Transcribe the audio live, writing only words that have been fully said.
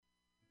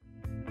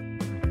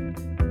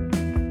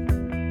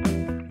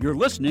You're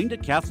listening to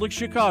Catholic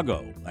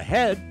Chicago.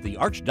 Ahead, the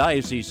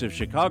Archdiocese of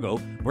Chicago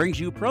brings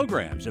you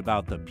programs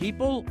about the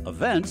people,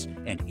 events,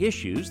 and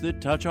issues that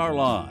touch our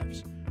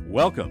lives.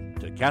 Welcome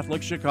to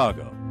Catholic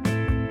Chicago.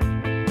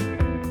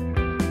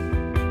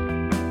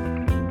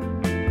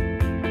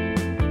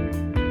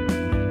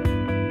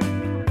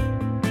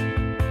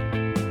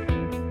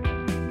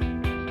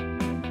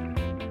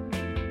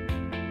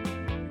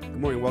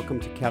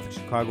 Welcome to Catholic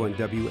Chicago on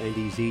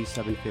WNDZ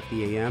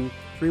 750 AM,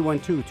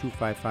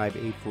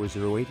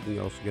 312-255-8408. You can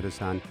also get us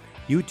on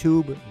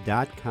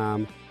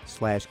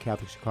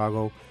youtube.com/Catholic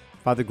Chicago.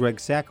 Father Greg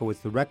Sacco is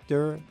the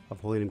rector of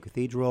Holy Name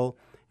Cathedral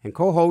and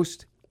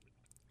co-host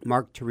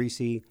Mark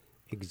Teresi,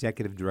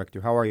 executive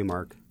director. How are you,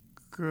 Mark?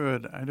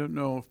 Good. I don't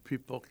know if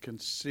people can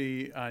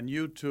see on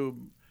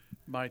YouTube,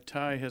 my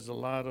tie has a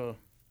lot of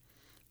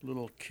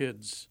little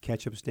kids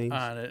ketchup stains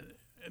on it.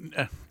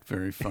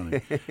 Very funny.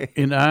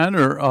 In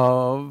honor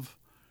of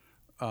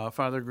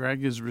Father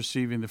Greg is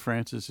receiving the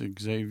Francis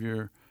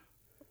Xavier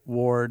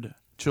Ward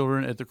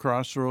Children at the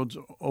Crossroads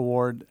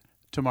Award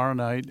tomorrow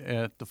night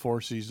at the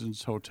Four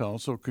Seasons Hotel.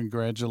 So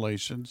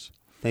congratulations.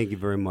 Thank you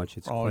very much.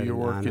 It's all your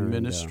work in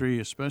ministry,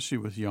 especially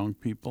with young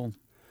people.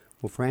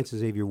 Well,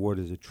 Francis Xavier Ward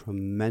is a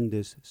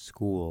tremendous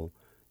school,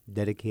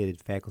 dedicated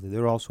faculty.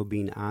 They're also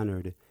being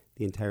honored,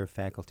 the entire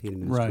faculty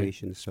and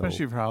administration. Right. So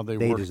especially for how they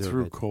worked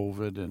through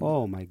COVID. And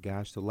oh, my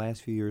gosh, the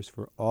last few years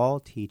for all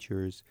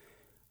teachers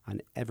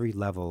on every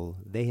level,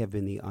 they have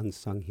been the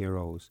unsung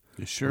heroes.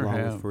 They sure along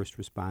have. with first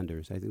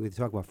responders. I think we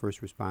talk about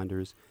first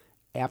responders,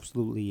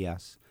 absolutely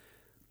yes.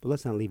 But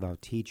let's not leave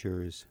out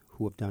teachers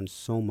who have done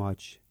so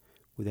much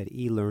with that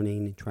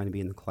e-learning, trying to be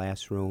in the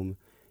classroom.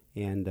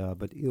 And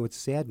but you know, it's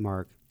sad,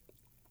 Mark.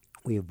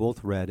 We have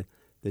both read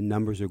the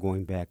numbers are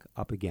going back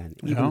up again.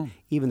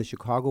 Even the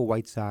Chicago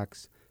White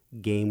Sox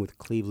game with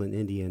Cleveland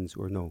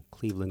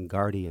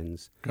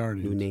Guardians.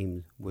 New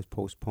name was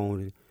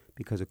postponed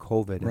because of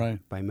COVID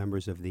by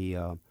members of the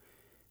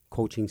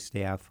coaching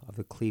staff of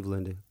the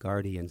Cleveland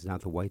Guardians,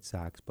 not the White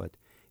Sox. But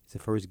it's the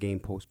first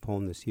game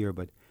postponed this year.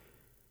 But it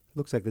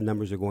looks like the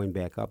numbers are going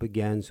back up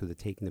again, so they're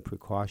taking the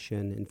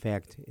precaution. In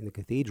fact, in the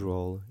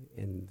cathedral,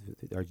 and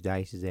the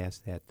Archdiocese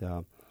asked that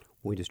when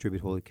we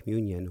distribute Holy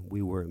Communion,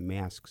 we wear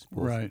masks,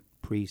 both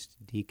priest,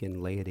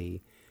 deacon,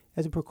 laity,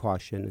 as a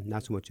precaution,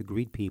 not so much to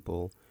greet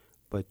people,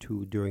 but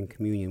during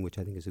communion, which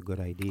I think is a good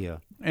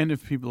idea. And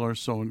if people are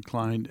so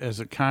inclined as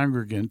a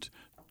congregant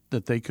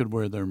that they could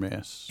wear their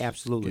masks.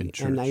 Absolutely. In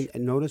church. And I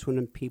notice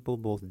when people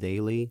both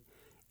daily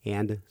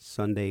and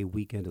Sunday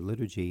weekend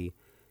liturgy,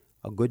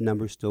 a good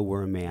number still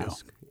wear a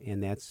mask,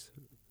 and that's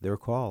their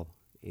call.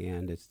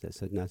 And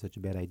that's not such a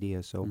bad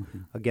idea. So,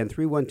 again,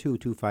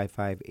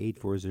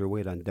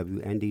 312-255-8408 on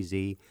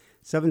WNDZ,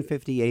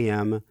 750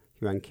 AM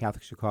here on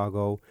Catholic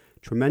Chicago.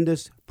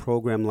 Tremendous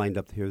program lined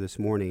up here this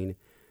morning.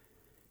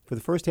 For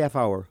the first half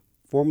hour,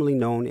 formerly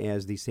known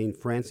as the St.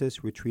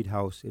 Francis Retreat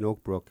House in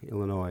Oak Brook,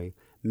 Illinois,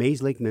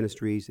 Mays Lake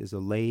Ministries is a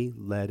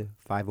lay-led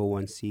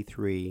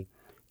 501c3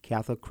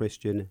 Catholic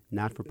Christian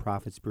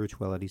not-for-profit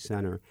spirituality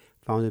center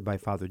founded by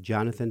Father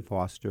Jonathan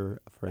Foster,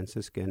 a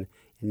Franciscan,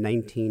 in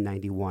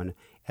 1991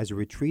 as a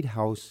retreat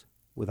house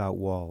without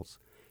walls.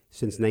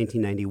 Since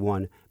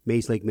 1991,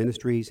 Mays Lake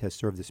Ministries has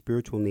served the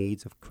spiritual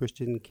needs of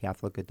Christian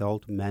Catholic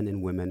adult men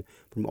and women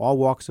from all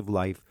walks of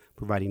life,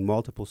 providing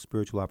multiple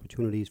spiritual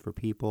opportunities for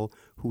people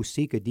who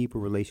seek a deeper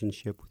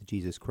relationship with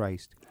Jesus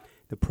Christ.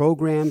 The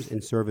programs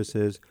and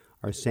services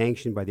are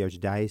sanctioned by the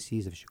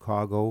Archdiocese of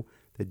Chicago,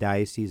 the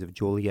Diocese of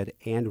Joliet,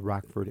 and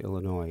Rockford,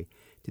 Illinois.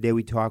 Today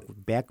we talk,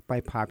 back by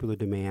popular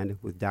demand,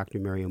 with Dr.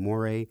 Mary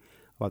Amore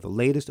about the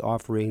latest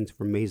offerings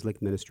from Mays Lake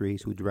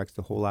Ministries, who directs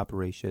the whole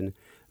operation.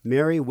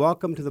 Mary,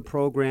 welcome to the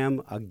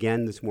program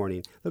again this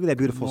morning. Look at that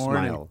beautiful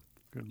smile.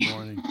 Good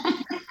morning.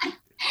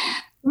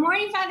 Good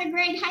morning, Father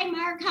Greg. Hi,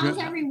 Mark. How's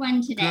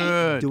everyone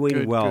today?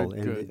 Doing well.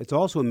 Good. It's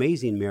also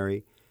amazing,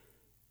 Mary,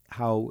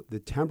 how the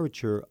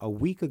temperature a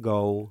week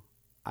ago,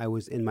 I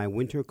was in my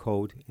winter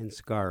coat and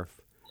scarf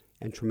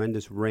and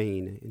tremendous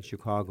rain in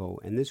Chicago.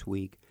 And this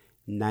week,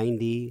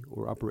 90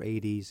 or upper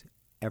 80s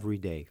every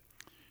day.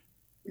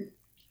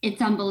 It's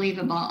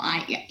unbelievable.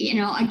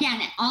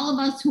 Again, all of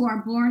us who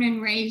are born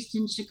and raised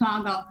in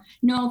Chicago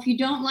know if you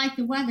don't like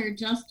the weather,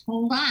 just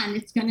hold on.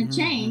 It's going to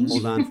change.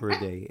 Hold on for a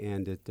day.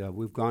 And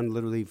we've gone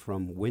literally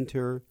from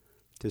winter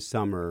to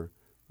summer.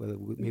 Well,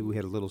 maybe we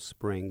had a little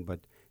spring, but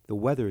the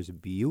weather is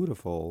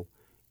beautiful.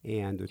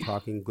 And they're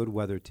talking good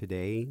weather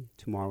today,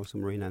 tomorrow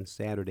some rain on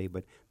Saturday,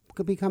 but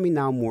becoming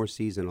now more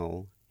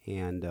seasonal.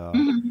 And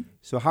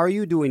so how are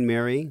you doing,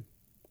 Mary?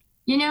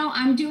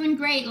 I'm doing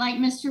great, like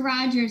Mr.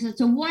 Rogers.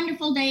 It's a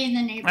wonderful day in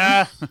the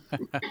neighborhood.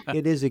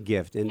 It is a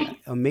gift, and it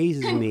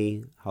amazes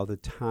me how the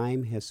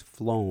time has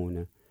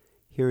flown.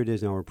 Here it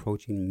is now, we're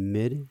approaching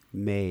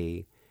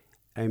mid-May.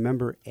 I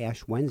remember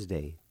Ash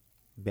Wednesday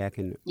back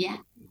a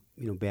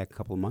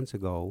couple of months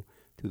ago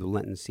through the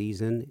Lenten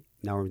season.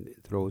 Now we're in the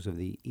throes of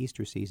the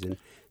Easter season.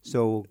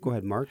 So go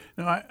ahead, Mark.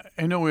 I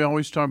know we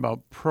always talk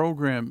about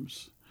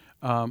programs,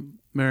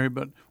 Mary,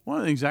 but one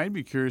of the things I'd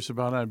be curious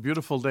about on a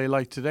beautiful day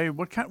like today,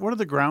 what are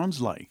the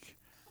grounds like?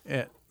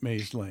 at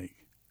Mays Lake?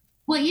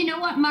 Well, you know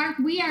what, Mark?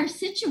 We are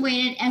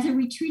situated as a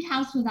retreat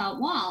house without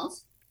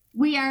walls.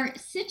 We are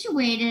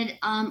situated,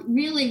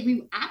 really,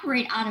 we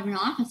operate out of an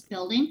office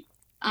building,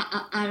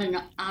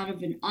 out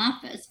of an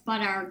office,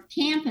 but our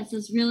campus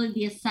is really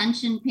the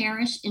Ascension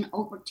Parish in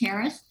Oakbrook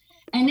Terrace,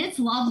 and it's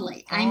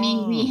lovely. I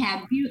mean, we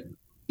have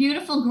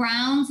beautiful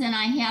grounds, and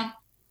I have,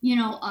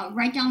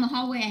 right down the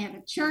hallway, I have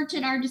a church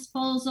at our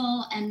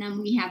disposal, and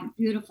then we have a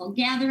beautiful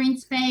gathering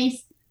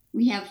space.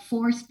 We have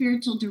 4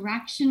 spiritual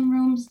direction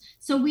rooms.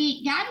 So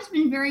God has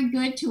been very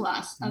good to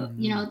us.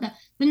 The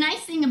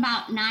nice thing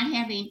about not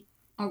having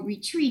a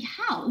retreat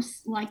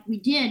house like we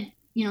did,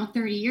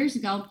 30 years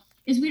ago,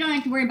 is we don't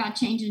have to worry about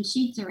changing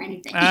sheets or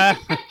anything.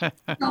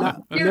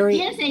 So there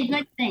is a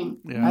good thing.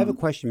 Yeah. I have a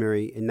question,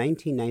 Mary. In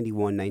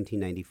 1991,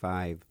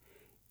 1995,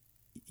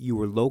 you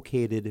were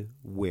located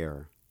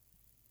where?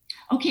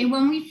 Okay,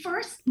 when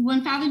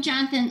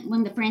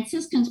the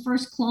Franciscans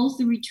first closed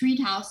the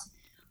retreat house,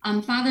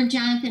 Father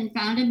Jonathan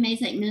founded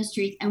Mays Lake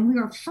Ministries, and we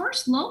were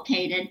first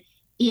located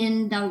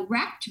in the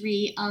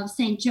rectory of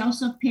St.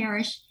 Joseph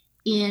Parish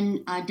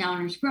in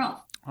Downers Grove.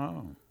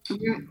 Oh.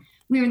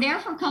 We were there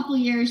for a couple of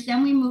years.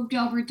 Then we moved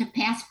over to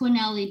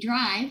Pasquinelli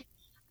Drive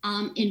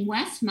in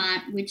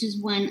Westmont, which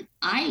is when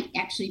I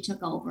actually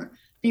took over.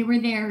 They were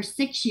there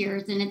 6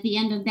 years, and at the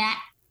end of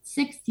that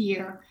 6th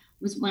year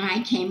was when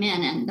I came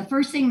in. And the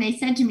first thing they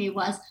said to me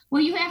was,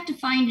 well, you have to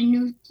find a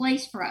new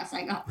place for us.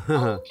 I go,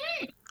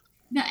 okay.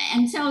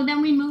 And so then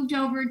we moved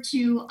over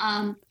to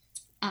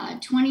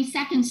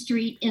 22nd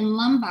Street in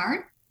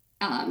Lombard,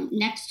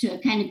 next to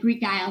kind of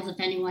Greek Isles, if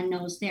anyone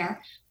knows there.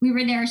 We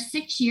were there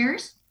 6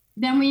 years.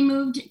 Then we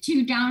moved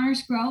to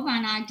Downers Grove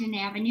on Ogden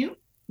Avenue.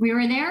 We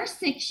were there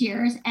 6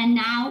 years, and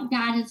now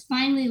God has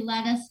finally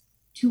led us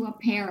to a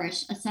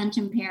parish,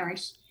 Ascension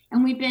Parish,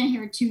 and we've been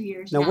here 2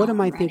 years now. Now, what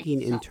am I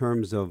thinking in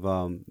terms of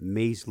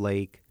Mays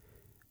Lake?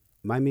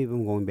 Maybe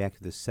I'm going back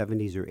to the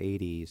 70s or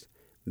 80s.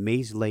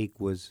 Mays Lake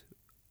was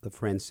the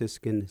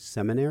Franciscan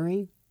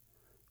seminary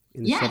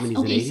in the 70s and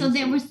 80s? So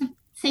there was the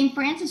St.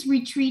 Francis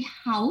Retreat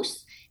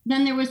House.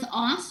 Then there was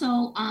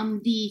also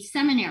the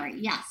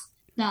seminary,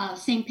 the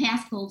St.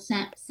 Paschal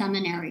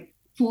Seminary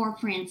for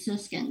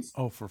Franciscans.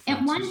 Oh, for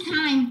Franciscans. At one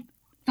time,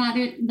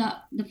 Father,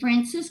 the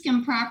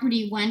Franciscan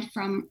property went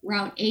from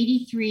Route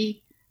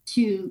 83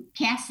 to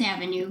Cass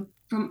Avenue,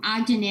 from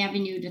Ogden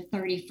Avenue to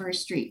 31st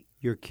Street.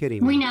 You're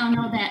kidding me. We now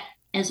know that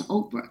as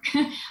Oakbrook.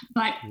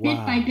 But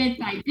bit by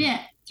bit,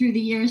 through the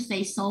years,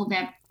 they sold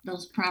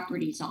those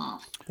properties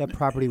off. That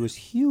property was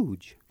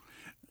huge.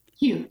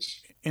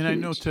 Huge. And I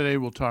know today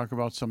we'll talk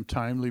about some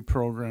timely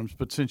programs,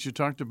 but since you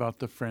talked about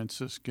the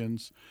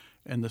Franciscans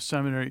and the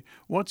seminary,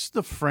 what's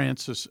the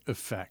Francis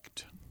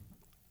effect?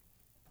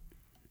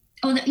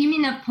 Oh, you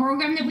mean the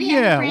program that we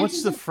have? Yeah,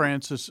 what's the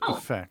Francis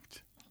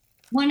effect?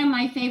 One of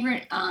my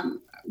favorite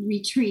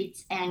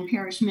retreats and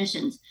parish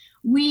missions.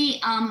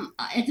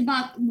 It's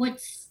about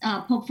what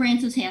Pope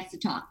Francis has to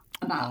talk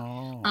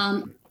about.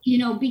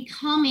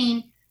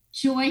 Becoming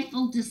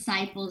joyful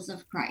disciples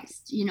of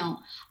Christ,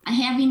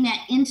 having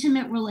that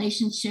intimate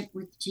relationship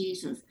with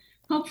Jesus.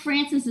 Pope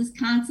Francis is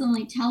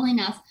constantly telling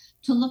us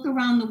to look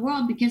around the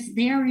world because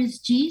there is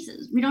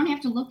Jesus. We don't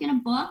have to look in a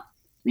book.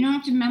 We don't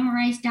have to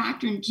memorize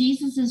doctrine.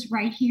 Jesus is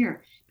right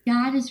here.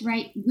 God is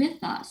right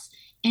with us.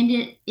 And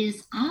it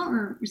is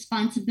our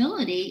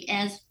responsibility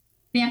as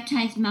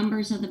baptized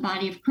members of the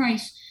body of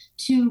Christ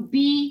to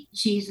be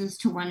Jesus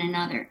to one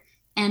another.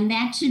 And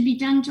that should be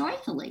done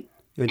joyfully.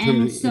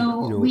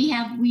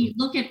 We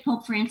look at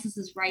Pope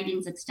Francis's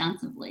writings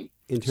extensively.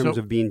 In terms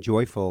of being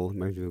joyful,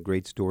 reminds me of a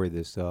great story.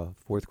 This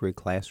 4th grade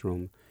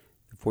classroom,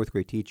 the 4th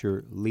grade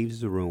teacher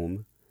leaves the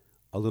room.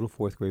 A little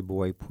 4th grade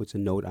boy puts a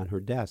note on her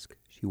desk.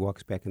 She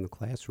walks back in the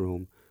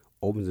classroom,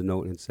 opens the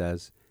note, and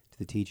says to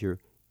the teacher,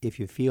 "If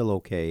you feel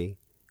okay,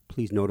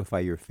 please notify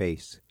your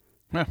face."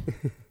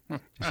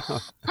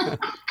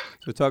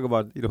 So talk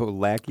about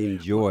lacking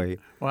joy.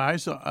 Well, I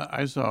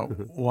saw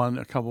one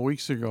a couple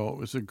weeks ago. It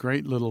was a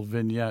great little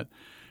vignette.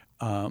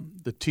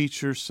 The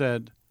teacher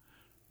said,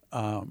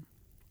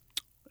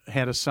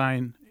 had a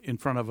sign in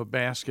front of a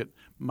basket.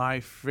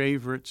 My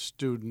favorite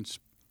student's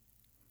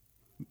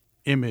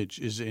image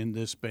is in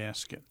this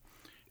basket.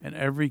 And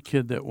every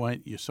kid that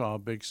went, you saw a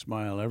big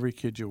smile. Every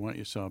kid you went,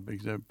 you saw a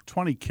big.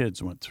 20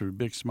 kids went through,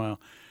 big smile.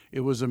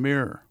 It was a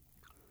mirror.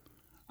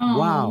 Oh,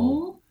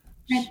 wow.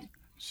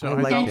 So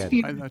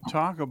I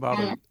talk about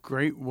a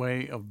great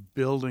way of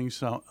building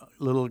some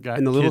little guy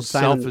and the little kids'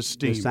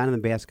 self-esteem. The sign on the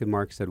basket,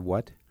 Mark, said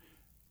what?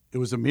 It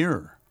was a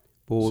mirror.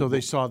 So they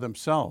saw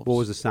themselves. What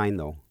was the sign,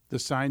 though? The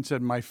sign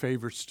said, "My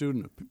favorite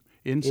student."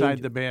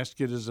 Inside the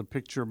basket is a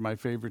picture of my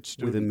favorite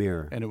student. With a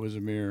mirror. And it was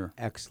a mirror.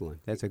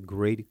 Excellent. That's a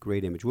great,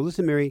 great image. Well,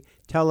 listen, Mary,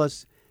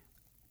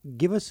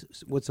 give us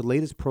what's the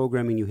latest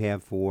programming you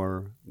have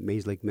for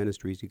Mays Lake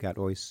Ministries. You got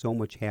always so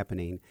much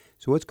happening.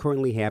 So what's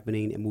currently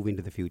happening and moving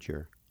to the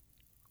future?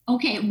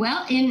 Okay,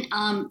 well, in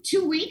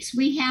 2 weeks,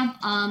 we have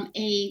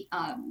a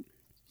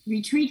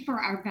retreat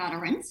for our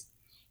veterans.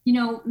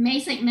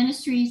 Mays Lake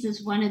Ministries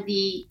is one of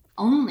the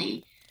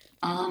only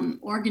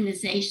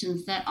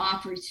organizations that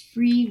offers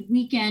free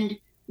weekend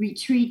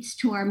retreats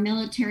to our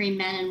military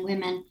men and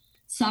women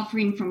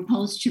suffering from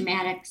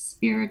post-traumatic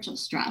spiritual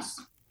stress.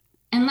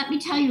 And let me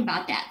tell you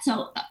about that.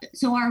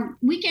 So our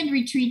weekend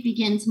retreat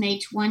begins May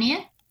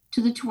 20th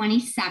to the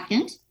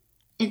 22nd.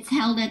 It's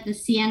held at the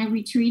Sienna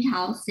Retreat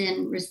House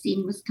in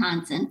Racine,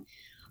 Wisconsin.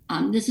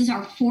 This is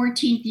our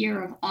 14th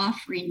year of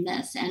offering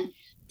this. And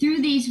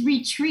through these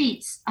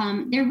retreats,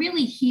 they're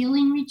really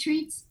healing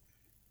retreats.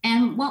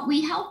 And what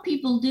we help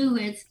people do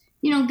is,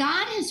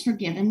 God has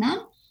forgiven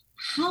them.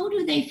 How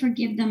do they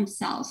forgive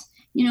themselves?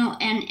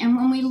 And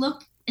when we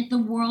look at the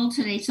world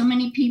today, so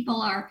many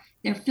people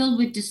they're filled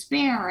with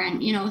despair,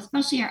 and,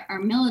 especially our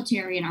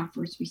military and our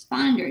first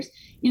responders,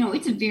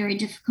 it's a very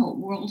difficult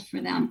world for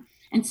them.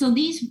 And so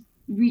these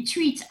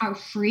retreats are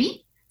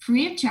free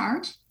of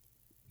charge.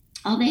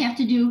 All they have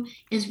to do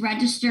is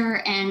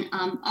register, and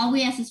all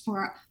we ask is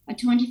for a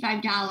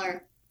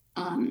 $25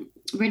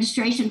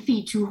 registration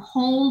fee to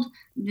hold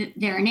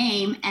their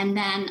name, and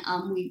then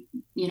we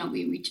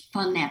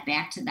refund that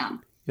back to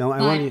them.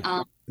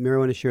 Mary, I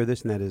want to share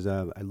this, and that is,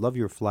 I love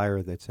your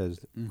flyer that says,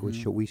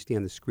 which we see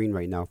on the screen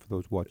right now for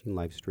those watching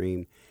live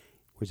stream,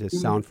 which says,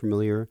 sound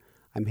familiar?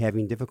 I'm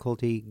having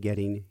difficulty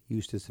getting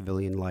used to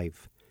civilian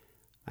life.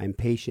 I'm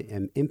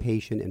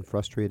impatient and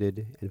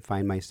frustrated and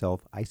find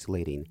myself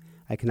isolating.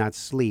 I cannot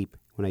sleep.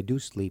 When I do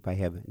sleep, I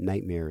have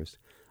nightmares.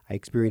 I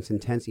experience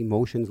intense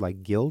emotions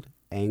like guilt,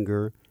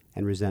 anger,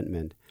 and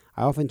resentment.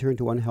 I often turn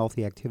to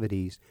unhealthy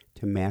activities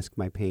to mask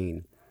my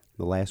pain.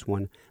 The last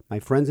one, my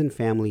friends and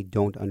family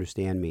don't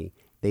understand me.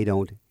 They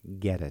don't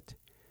get it.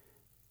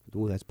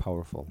 Ooh, that's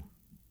powerful.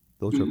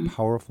 Those are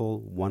powerful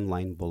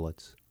one-line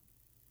bullets.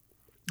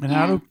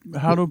 And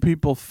how do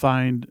people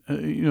find,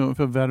 if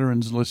a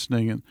veteran's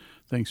listening and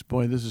thinks,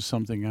 boy, this is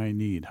something I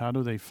need, how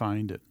do they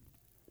find it?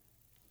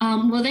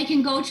 Well, they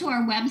can go to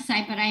our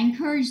website, but I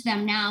encourage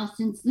them now,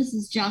 since this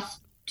is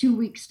just 2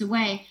 weeks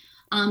away,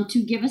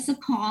 to give us a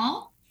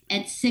call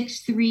at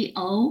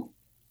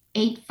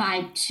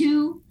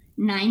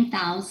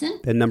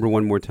 630-852-9000. That number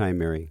one more time,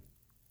 Mary.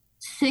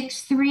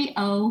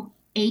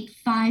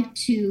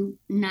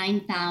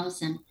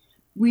 630-852-9000.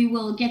 We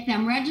will get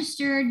them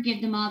registered,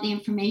 give them all the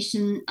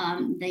information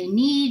they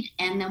need,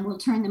 and then we'll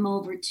turn them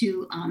over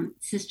to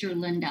Sister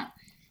Linda.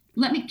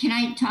 Can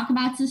I talk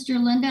about Sister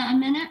Linda a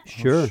minute?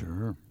 Sure. Oh,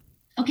 sure.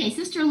 Okay,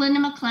 Sister Linda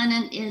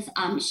McLennan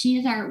she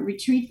is our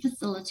retreat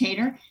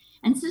facilitator.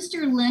 And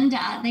Sister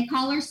Linda, they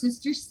call her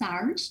Sister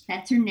Sarge.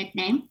 That's her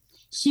nickname.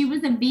 She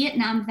was a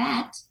Vietnam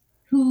vet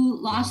who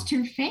lost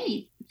her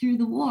faith through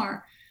the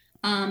war.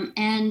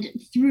 And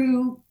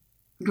through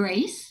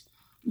grace,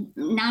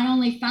 not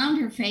only found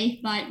her faith,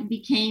 but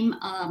became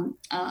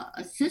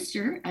a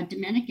sister, a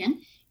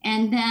Dominican,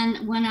 and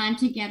then went on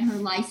to get her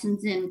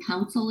license in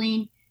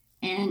counseling,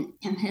 and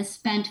has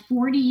spent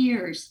 40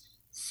 years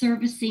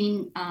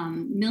servicing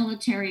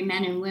military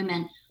men and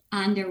women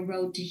on their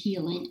road to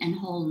healing and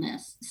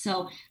wholeness.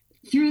 So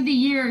through the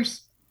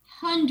years,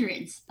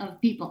 hundreds of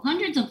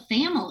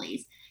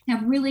families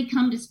have really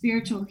come to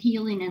spiritual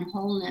healing and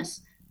wholeness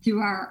through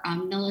our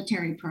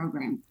military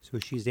program. So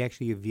she's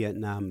actually a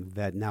Vietnam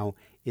vet. Now,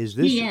 is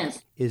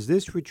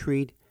this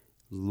retreat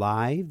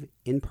live,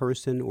 in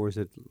person, or is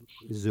it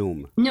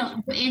Zoom?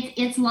 No,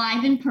 it's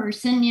live in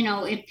person.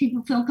 If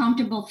people feel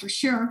comfortable, for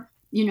sure,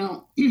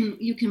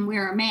 you can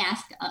wear a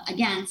mask,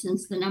 again,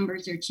 since the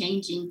numbers are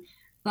changing.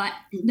 But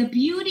the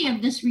beauty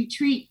of this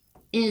retreat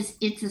is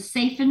it's a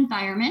safe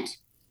environment.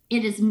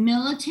 It is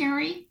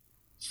military,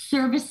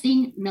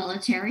 servicing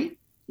military.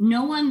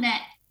 No one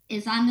that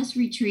is on this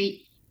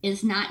retreat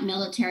is not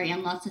military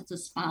unless it's a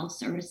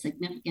spouse or a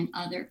significant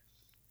other.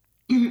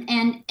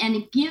 And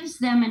it gives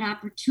them an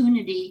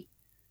opportunity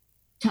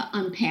to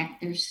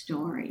unpack their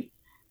story.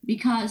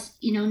 Because,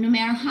 no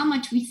matter how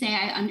much we say,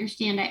 I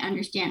understand,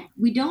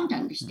 we don't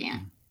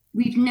understand.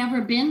 We've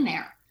never been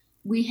there.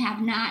 We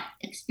have not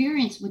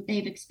experienced what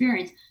they've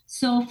experienced.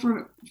 So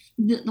for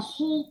the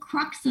whole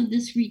crux of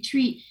this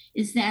retreat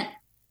is that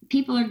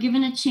people are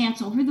given a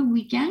chance over the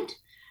weekend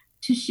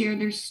to share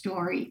their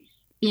story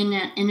in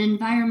an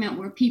environment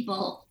where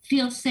people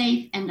feel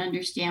safe and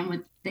understand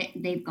what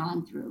they've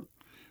gone through.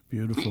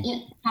 Beautiful.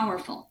 It's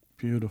powerful.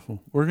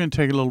 Beautiful. We're going to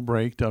take a little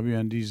break.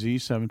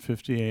 WNDZ,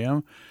 750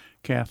 AM,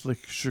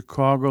 Catholic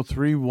Chicago,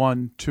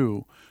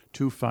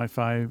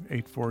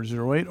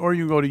 312-255-8408. Or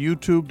you can go to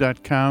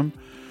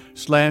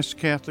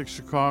youtube.com/Catholic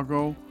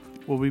Chicago.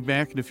 We'll be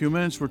back in a few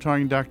minutes. We're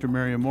talking to Dr.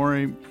 Mary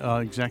Amore,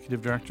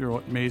 Executive Director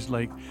at Maze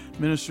Lake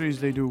Ministries.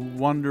 They do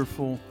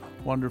wonderful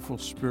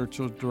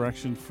spiritual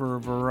direction for a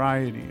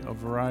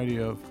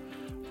variety of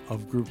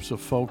groups of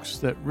folks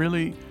that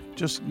really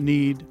just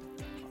need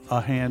a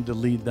hand to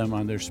lead them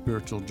on their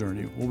spiritual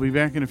journey. We'll be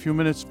back in a few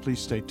minutes. Please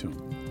stay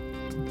tuned.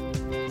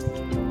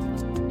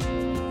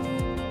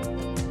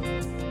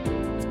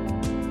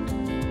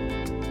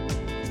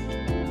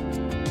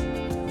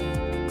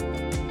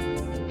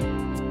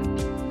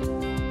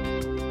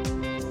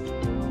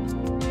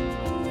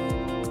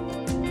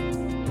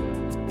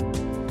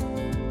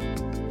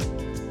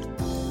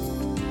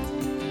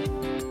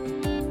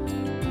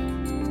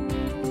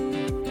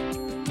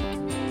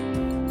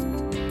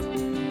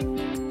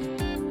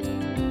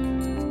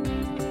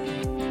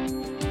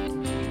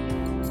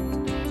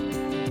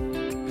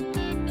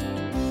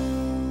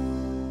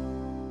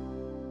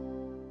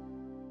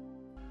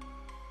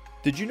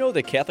 Did you know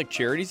that Catholic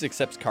Charities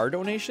accepts car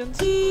donations?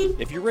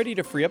 If you're ready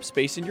to free up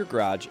space in your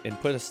garage and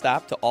put a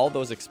stop to all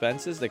those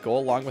expenses that go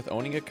along with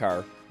owning a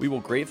car, we will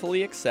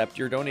gratefully accept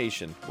your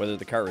donation, whether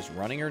the car is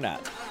running or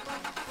not.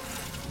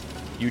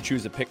 You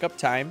choose a pickup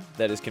time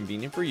that is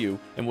convenient for you,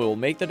 and we will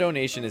make the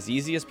donation as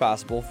easy as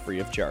possible, free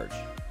of charge.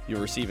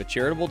 You'll receive a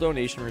charitable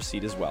donation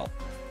receipt as well.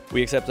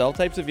 We accept all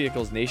types of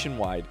vehicles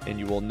nationwide, and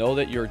you will know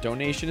that your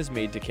donation is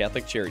made to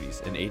Catholic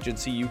Charities, an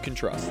agency you can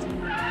trust.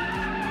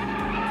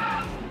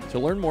 To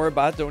learn more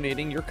about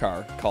donating your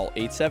car, call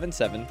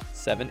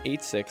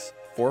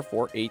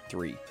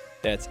 877-786-4483.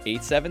 That's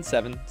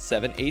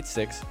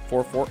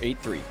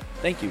 877-786-4483.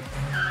 Thank you.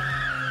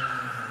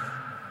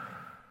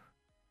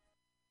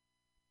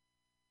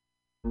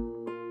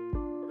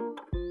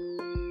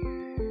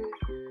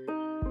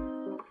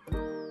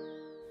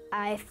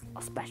 I feel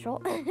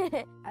special.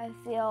 I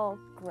feel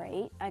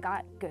great. I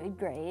got good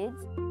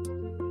grades.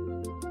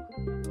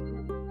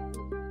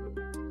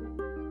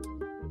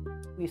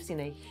 We've seen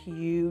a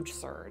huge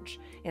surge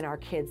in our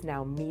kids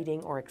now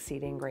meeting or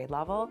exceeding grade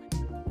level.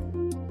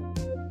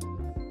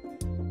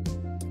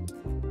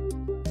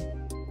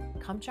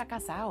 Come check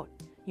us out.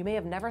 You may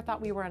have never thought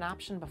we were an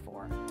option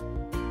before.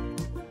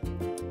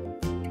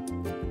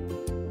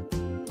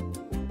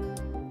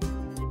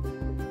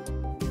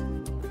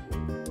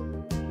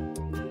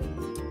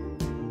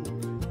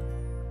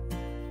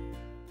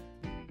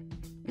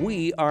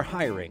 We are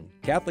hiring.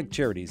 Catholic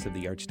Charities of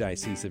the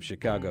Archdiocese of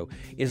Chicago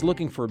is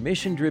looking for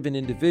mission-driven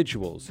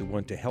individuals who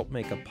want to help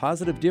make a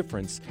positive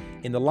difference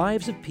in the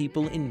lives of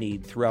people in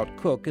need throughout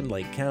Cook and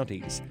Lake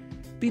counties.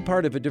 Be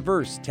part of a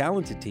diverse,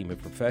 talented team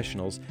of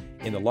professionals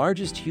in the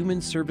largest human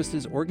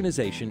services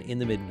organization in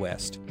the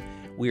Midwest.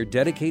 We are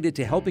dedicated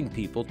to helping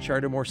people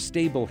chart a more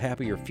stable,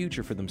 happier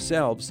future for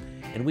themselves,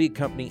 and we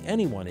accompany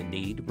anyone in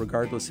need,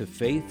 regardless of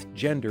faith,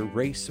 gender,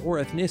 race,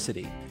 or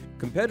ethnicity.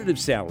 Competitive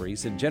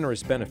salaries and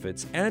generous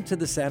benefits add to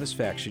the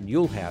satisfaction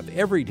you'll have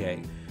every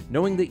day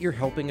knowing that you're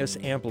helping us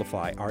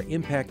amplify our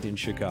impact in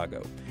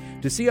Chicago.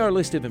 To see our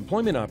list of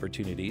employment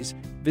opportunities,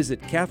 visit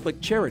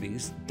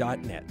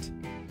CatholicCharities.net.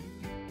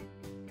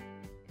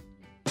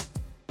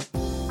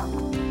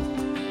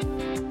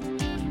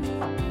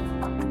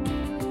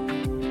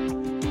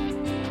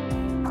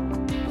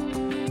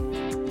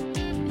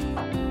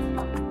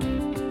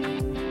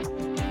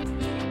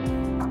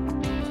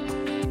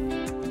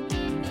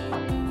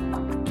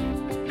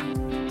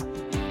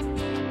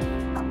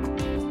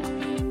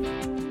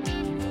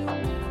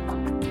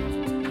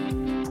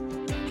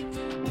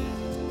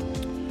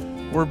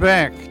 We're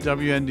back.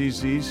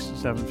 WNDZ,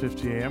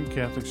 750 AM,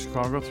 Catholic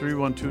Chicago,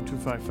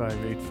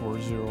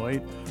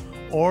 312-255-8408.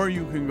 Or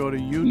you can go to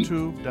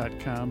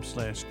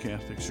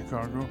youtube.com/Catholic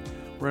Chicago.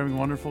 We're having a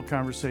wonderful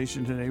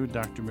conversation today with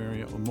Dr.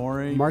 Mary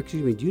Amore. Mark,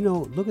 excuse me, do you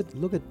know, look at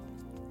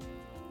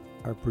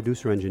our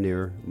producer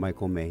engineer,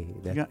 Michael May.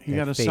 He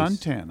got a face.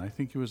 suntan. I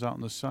think he was out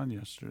in the sun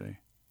yesterday.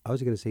 I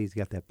was going to say he's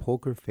got that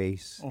poker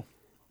face. Oh.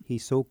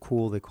 He's so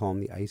cool, they call him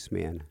the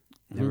Iceman.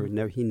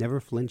 He never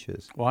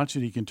flinches. Watch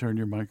it. He can turn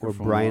your Or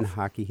microphone Brian off.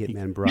 Hockey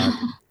Hitman Brock.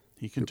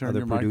 He can turn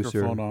other your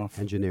producer, microphone off.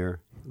 engineer.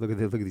 Look at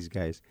these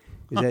guys.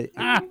 Is that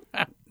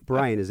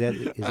Brian? Is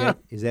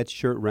that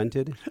shirt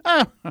rented?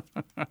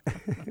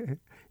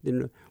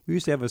 We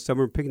used to have a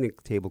summer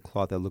picnic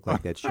tablecloth that looked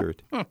like that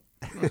shirt.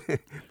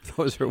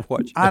 Those are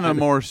what. On a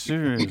more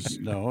serious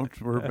note,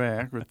 we're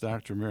back with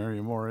Dr. Mary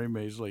Amore,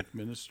 Mays Lake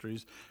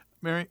Ministries.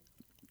 Mary,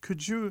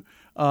 could you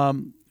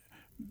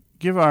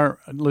give our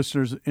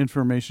listeners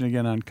information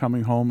again on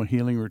Coming Home, a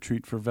healing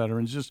retreat for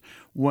veterans? Just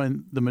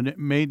when the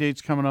May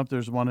date's coming up,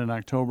 there's one in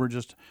October.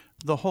 Just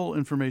the whole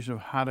information of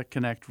how to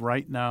connect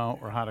right now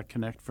or how to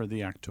connect for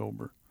the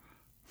October.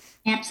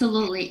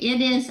 Absolutely.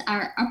 It is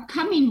our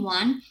upcoming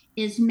one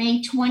is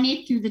May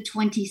 20th through the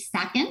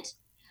 22nd.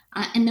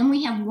 And then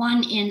we have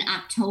one in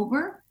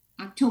October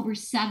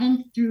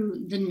 7th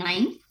through the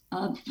 9th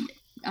of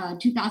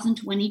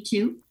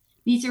 2022.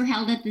 These are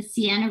held at the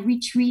Sienna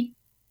Retreat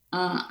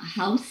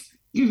House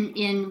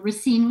in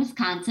Racine,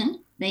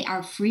 Wisconsin. They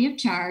are free of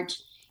charge.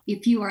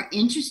 If you are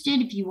interested,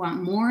 if you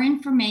want more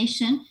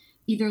information,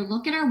 either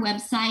look at our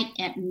website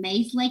at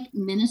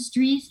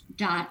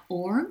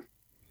mayslakeministries.org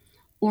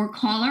or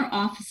call our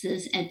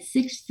offices at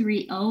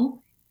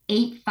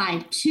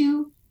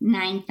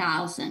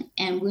 630-852-9000.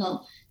 And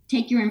we'll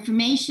take your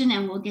information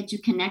and we'll get you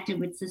connected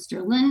with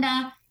Sister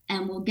Linda,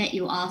 and we'll get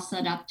you all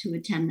set up to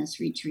attend this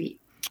retreat.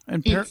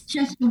 And it's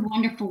just a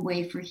wonderful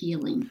way for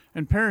healing.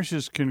 And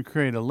parishes can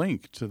create a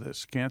link to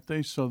this, can't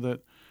they? So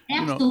that,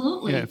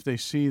 absolutely, if they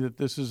see that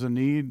this is a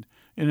need,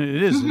 and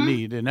it is a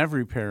need in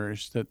every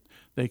parish, that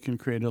they can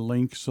create a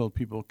link so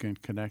people can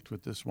connect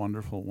with this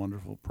wonderful,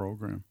 wonderful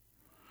program.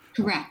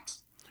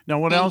 Correct. Now,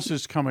 what else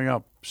is coming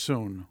up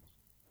soon?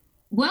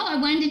 Well, I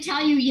wanted to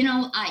tell you,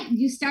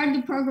 you started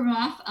the program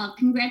off.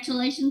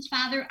 Congratulations,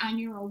 Father, on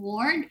your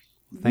award.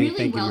 Thank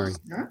you, well Mary.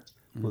 served.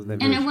 Well,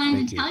 and I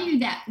wanted to tell you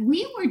that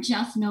we were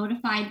just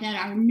notified that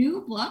our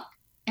new book,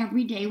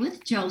 Every Day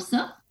with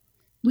Joseph,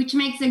 which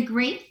makes a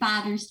great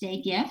Father's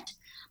Day gift,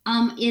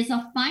 is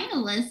a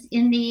finalist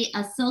in the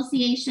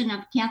Association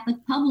of Catholic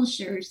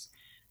Publishers.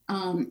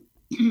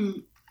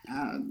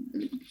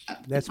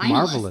 That's finalist.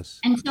 marvelous.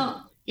 And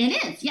so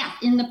it is, yeah,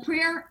 in the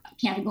prayer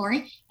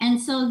category.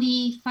 And so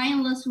the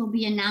finalists will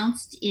be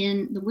announced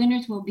the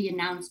winners will be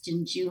announced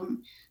in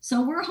June.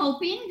 So we're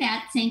hoping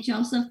that St.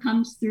 Joseph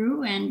comes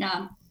through. And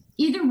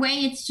either way,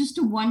 it's just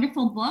a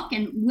wonderful book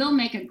and will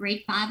make a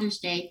great Father's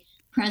Day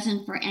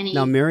present for any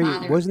Now, Mary,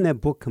 father. wasn't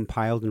that book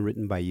compiled and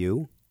written by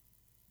you?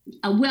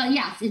 Well,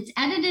 yes, it's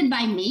edited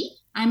by me.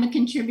 I'm a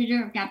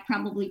contributor. I've got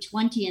probably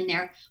 20 in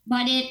there,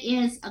 but it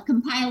is a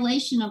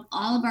compilation of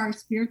all of our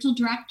spiritual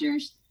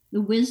directors,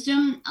 the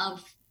wisdom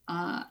of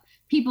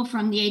people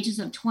from the ages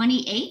of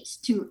 28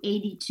 to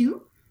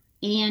 82.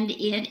 And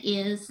it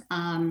is,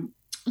 so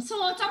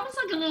it's almost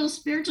like a little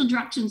spiritual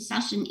direction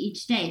session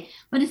each day,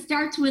 but it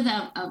starts with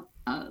a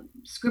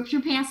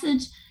scripture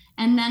passage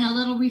and then a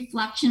little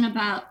reflection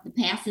about the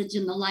passage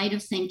in the light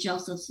of St.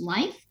 Joseph's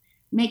life,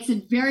 makes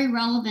it very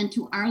relevant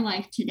to our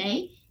life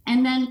today,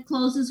 and then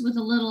closes with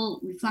a little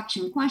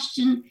reflection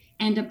question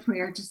and a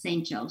prayer to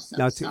St. Joseph.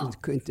 Now, it's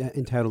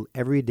entitled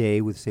Every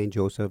Day with St.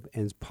 Joseph,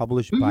 and it's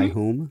published by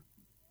whom?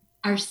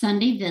 Our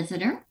Sunday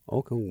Visitor.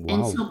 Okay, wow.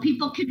 And so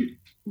people can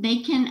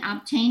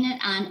obtain it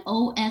on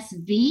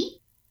osv.com,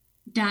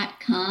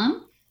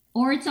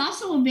 or it's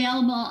also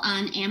available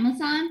on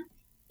Amazon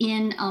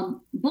in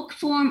book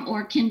form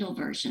or Kindle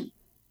version.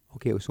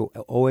 Okay, so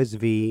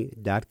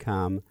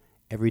osv.com,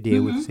 Every Day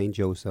with St.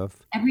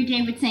 Joseph. Every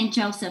Day with St.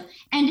 Joseph.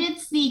 And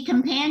it's the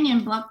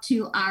companion book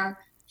to our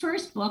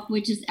first book,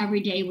 which is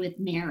Every Day with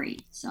Mary.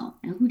 So,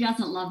 and who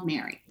doesn't love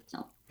Mary?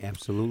 So,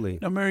 absolutely.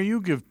 Now, Mary,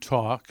 you give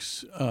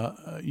talks,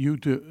 you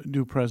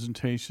do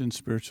presentations,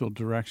 spiritual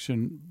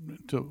direction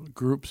to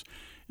groups.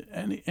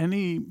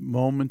 Any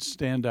moments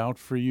stand out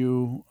for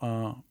you,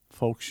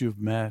 folks you've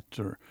met,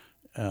 or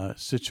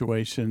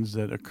situations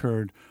that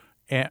occurred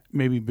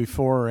maybe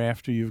before or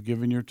after you've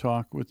given your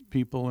talk with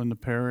people in the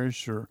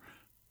parish? Or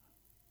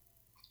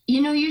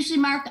usually,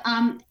 Mark,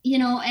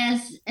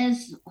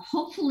 as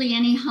hopefully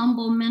any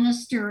humble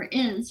minister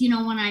is,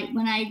 when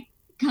I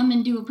come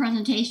and do a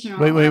presentation.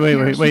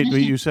 Wait.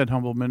 You said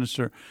humble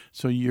minister,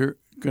 so you're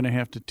going to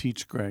have to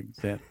teach Greg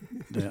that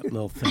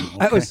little thing.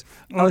 Okay?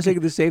 I was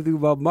thinking the same thing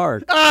about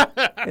Mark.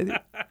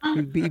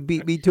 He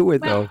beat me to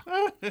it, though.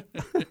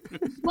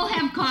 We'll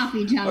have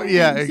coffee, John. Oh,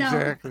 yeah,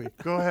 exactly.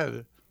 Go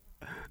ahead.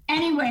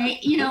 Anyway,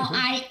 you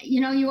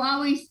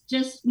always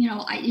just, you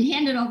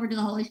hand it over to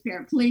the Holy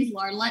Spirit. Please,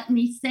 Lord, let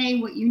me say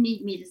what you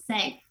need me to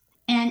say.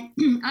 And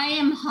I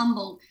am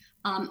humbled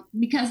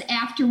because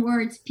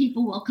afterwards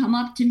people will come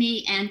up to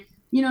me and,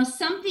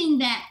 something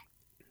that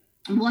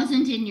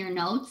wasn't in your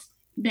notes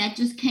that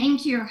just came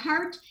to your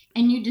heart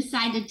and you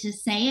decided to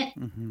say it.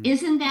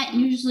 Isn't that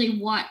usually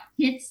what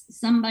hits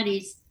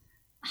somebody's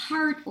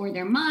heart or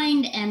their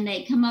mind? And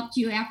they come up to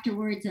you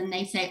afterwards and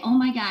they say, oh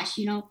my gosh,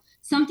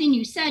 something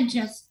you said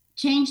just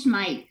changed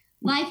my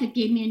life. It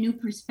gave me a new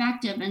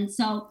perspective. And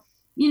so,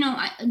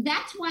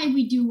 that's why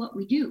we do what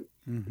we do.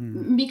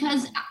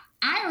 Because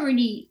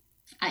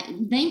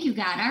thank you,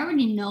 God, I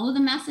already know the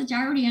message.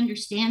 I already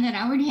understand that.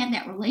 I already have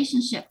that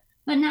relationship,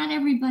 but not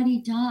everybody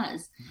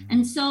does.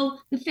 And so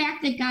the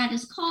fact that God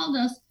has called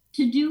us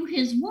to do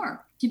his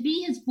work, to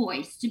be his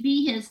voice, to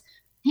be his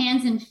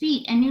hands and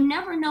feet, and you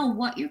never know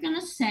what you're going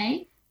to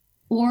say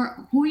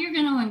or who you're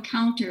going to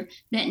encounter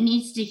that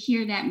needs to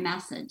hear that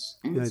message.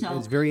 And so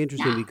it's very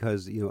interesting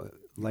because,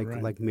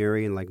 like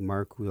Mary and like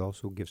Mark, who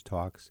also gives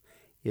talks,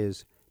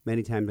 is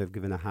many times I've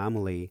given a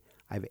homily,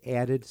 I've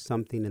added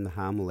something in the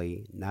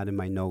homily, not in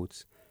my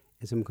notes,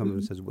 and someone comes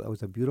and says, well, it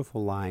was a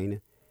beautiful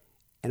line,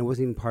 and it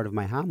wasn't even part of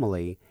my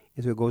homily.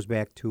 And so it goes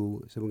back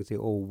to, someone can say,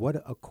 oh, what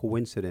a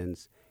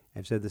coincidence.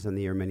 I've said this on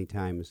the air many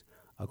times.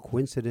 A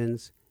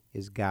coincidence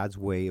is God's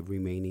way of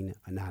remaining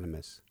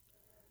anonymous.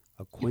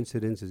 A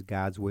coincidence is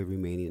God's way of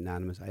remaining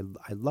anonymous.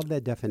 I love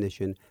that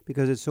definition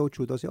because it's so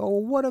true. They'll say, oh,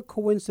 what a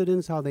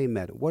coincidence how they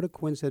met. What a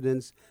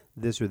coincidence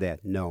this or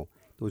that. No,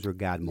 those are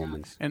God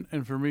moments.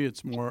 And for me,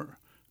 it's more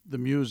the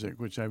music,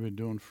 which I've been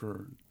doing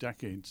for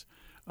decades.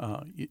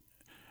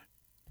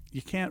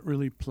 You can't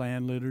really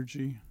plan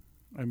liturgy.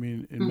 I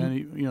mean, in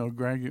many,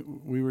 Greg,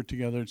 we were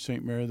together at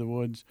St. Mary of the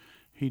Woods.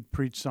 He'd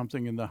preach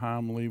something in the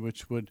homily,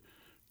 which would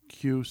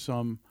cue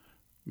some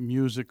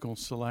musical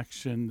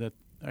selection that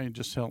I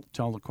just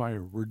tell the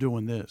choir, we're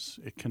doing this.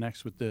 It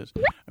connects with this.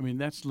 I mean,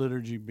 that's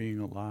liturgy being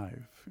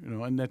alive,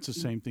 and that's the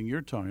same thing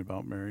you're talking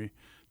about, Mary,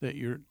 that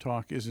your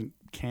talk isn't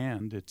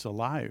canned. It's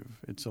alive.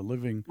 It's a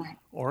living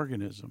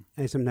organism.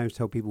 I sometimes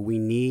tell people we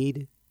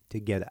need to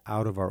get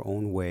out of our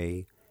own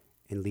way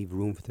and leave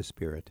room for the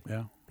Spirit.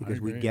 Yeah,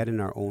 because we get in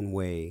our own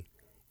way,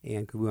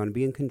 and we want to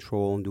be in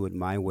control and do it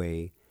my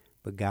way,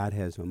 but God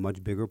has a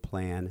much bigger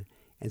plan,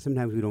 and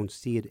sometimes we don't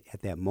see it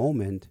at that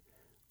moment.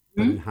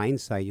 But in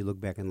hindsight, you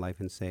look back in life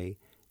and say,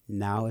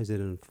 now as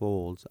it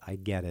unfolds, I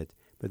get it.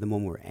 But the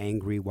moment we're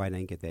angry, why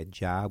didn't I get that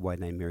job? Why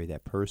didn't I marry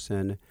that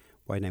person?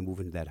 Why didn't I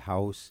move into that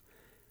house?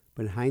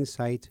 But in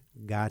hindsight,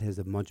 God has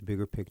a much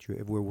bigger picture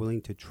if we're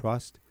willing to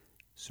trust,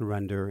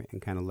 surrender,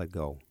 and kind of let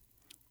go.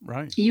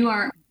 Right. You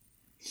are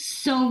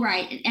So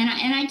right. And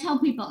I tell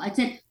people, I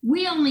said,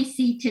 we only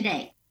see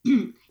today.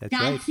 That's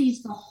God right.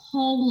 sees the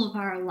whole of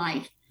our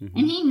life,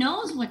 and he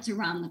knows what's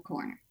around the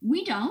corner.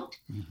 We don't.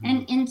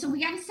 And so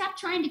we got to stop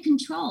trying to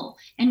control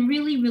and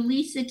really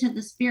release it to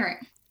the Spirit.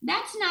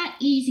 That's not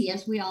easy,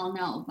 as we all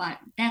know, but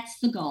that's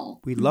the goal.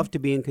 We love to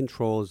be in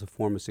control as a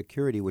form of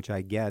security, which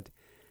I get,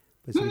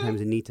 but sometimes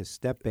you need to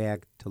step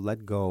back, to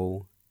let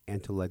go,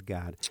 and to let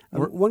God.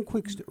 One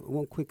quick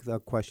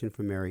question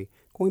for Mary.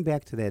 Going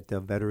back to that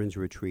veterans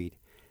retreat.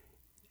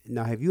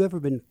 Now, have you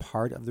ever been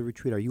part of the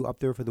retreat? Are you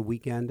up there for the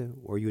weekend,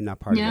 or are you not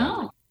part of that?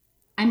 No,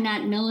 I'm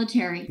not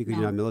military. Because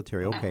you're not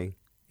military. Okay,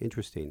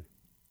 interesting.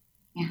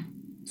 Yeah.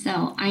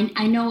 So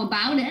I know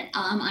about it.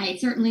 I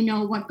certainly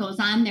know what goes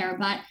on there,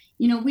 but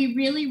we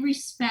really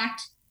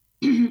respect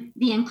the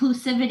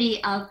inclusivity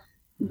of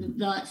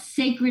the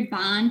sacred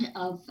bond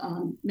of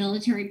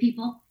military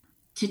people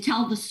to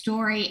tell the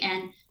story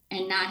and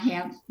not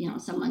have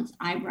someone's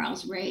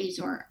eyebrows raised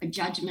or a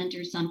judgment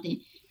or something.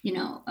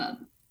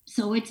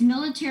 So it's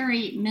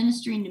military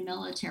ministering to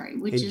military,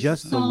 which is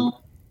just so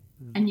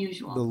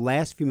unusual. The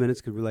last few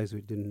minutes, because I realized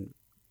we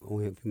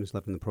only have a few minutes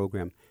left in the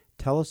program.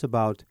 Tell us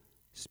about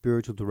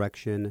spiritual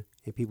direction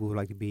and people who would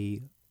like to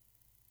be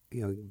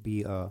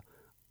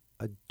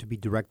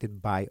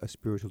directed by a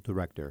spiritual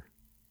director.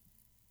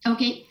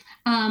 Okay.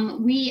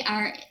 We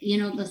are,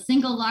 the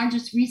single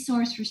largest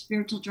resource for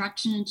spiritual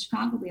direction in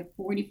Chicago. We have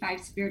 45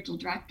 spiritual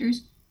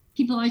directors.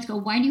 People always go,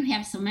 why do you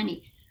have so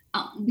many?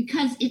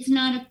 Because it's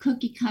not a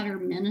cookie cutter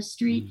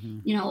ministry.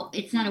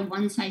 It's not a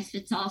one size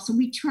fits all. So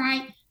we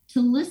try to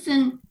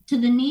listen to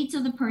the needs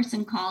of the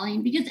person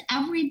calling, because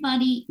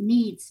everybody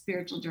needs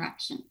spiritual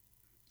direction.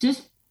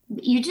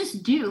 You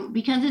just do,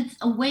 because it's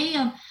a way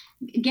of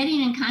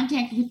getting in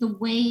contact with the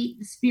way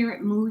the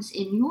Spirit moves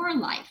in your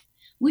life,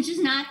 which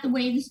is not the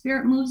way the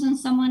Spirit moves in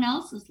someone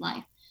else's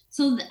life.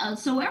 So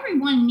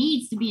everyone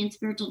needs to be in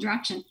spiritual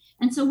direction.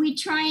 And so we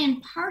try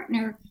and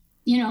partner,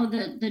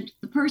 the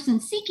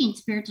person seeking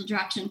spiritual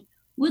direction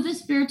with a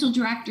spiritual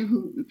director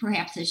who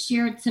perhaps has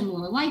shared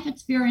similar life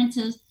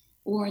experiences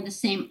or the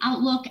same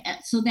outlook,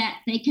 so that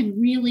they can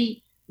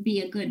really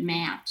be a good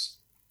match.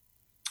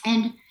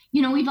 And,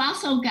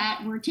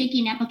 we're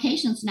taking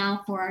applications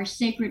now for our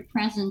Sacred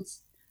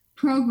Presence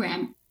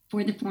program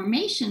for the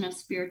formation of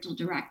spiritual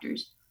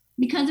directors.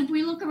 Because if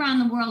we look around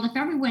the world, if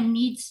everyone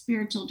needs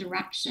spiritual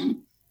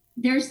direction,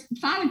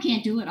 Father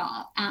can't do it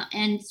all.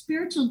 And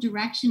spiritual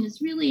direction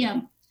is really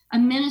a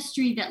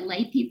ministry that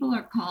lay people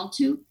are called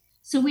to.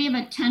 So we have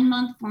a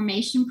 10-month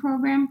formation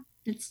program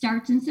that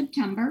starts in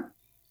September.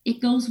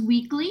 It goes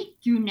weekly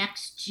through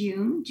next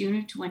June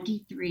of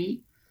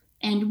 23.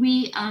 And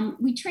we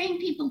train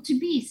people to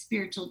be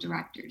spiritual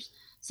directors.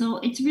 So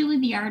it's really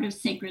the art of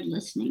sacred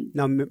listening.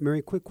 Now,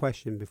 Mary, quick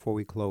question before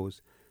we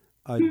close.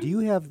 Do you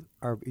have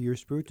your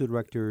spiritual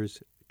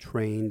directors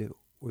trained,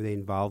 or are they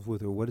involved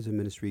with, or what is the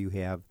ministry you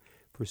have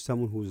for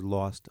someone who's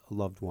lost a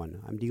loved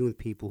one? I'm dealing with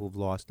people who've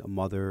lost a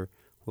mother,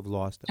 who've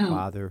lost a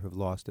father, who've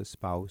lost a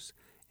spouse,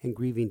 and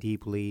grieving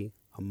deeply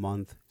a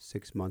month,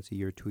 6 months, a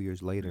year, 2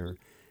 years later.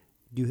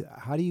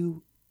 What do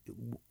you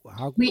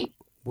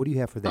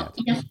have for that?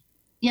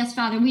 Yes,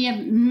 Father. We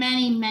have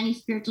many, many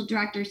spiritual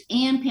directors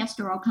and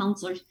pastoral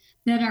counselors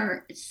that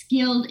are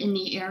skilled in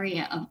the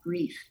area of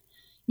grief.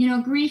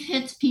 Grief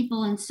hits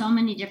people in so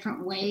many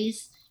different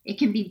ways. It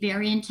can be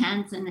very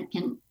intense, and it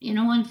can,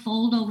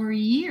 unfold over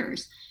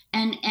years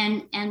and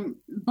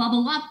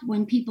bubble up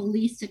when people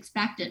least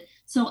expect it.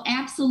 So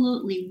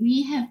absolutely,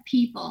 we have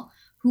people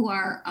who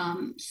are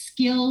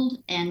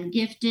skilled and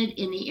gifted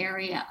in the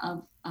area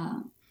of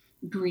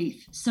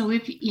grief. So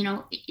if,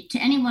 to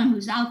anyone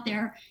who's out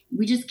there,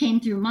 we just came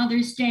through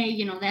Mother's Day,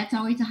 that's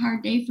always a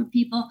hard day for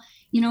people.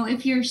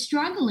 If you're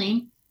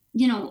struggling,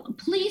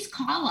 please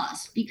call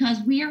us,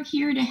 because we are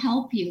here to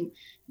help you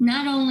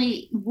not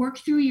only work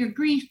through your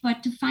grief,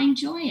 but to find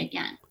joy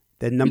again.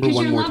 That number because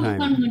one more your loved time.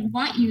 one would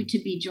want you to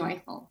be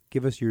joyful.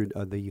 Give us your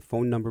the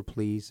phone number,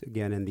 please,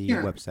 again, and the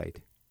website.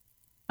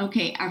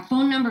 Okay, our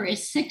phone number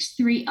is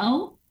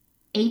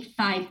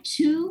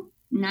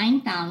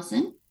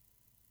 630-852-9000.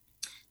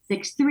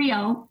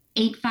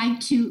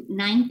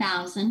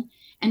 630-852-9000.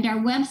 And our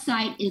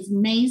website is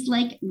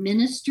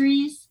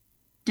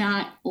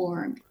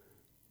MaysLakeMinistries.org. I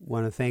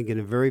want to thank in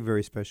a very,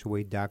 very special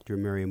way Dr.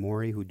 Mary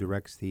Amore, who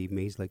directs the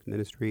Mays Lake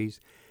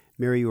Ministries.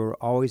 Mary, you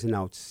are always an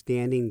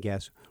outstanding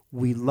guest.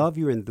 We love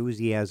your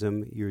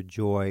enthusiasm, your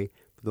joy.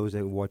 For those that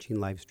are watching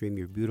live stream,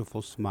 your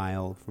beautiful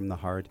smile from the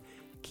heart.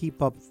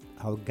 Keep up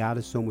how God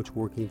is so much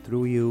working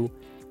through you.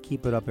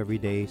 Keep it up every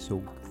day.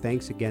 So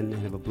thanks again,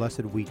 and have a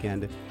blessed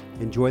weekend.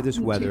 Enjoy this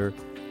weather.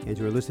 And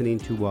you're listening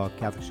to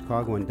Catholic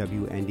Chicago on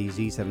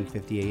WNDZ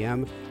 750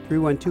 AM,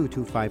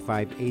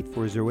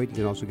 312-255-8408. You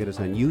can also get us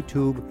on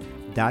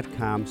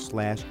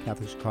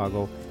YouTube.com/Catholic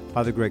Chicago.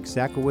 Father Greg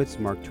Sakowicz,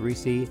 Mark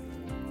Teresi.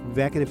 We'll be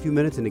back in a few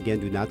minutes, and again,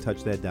 do not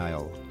touch that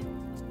dial.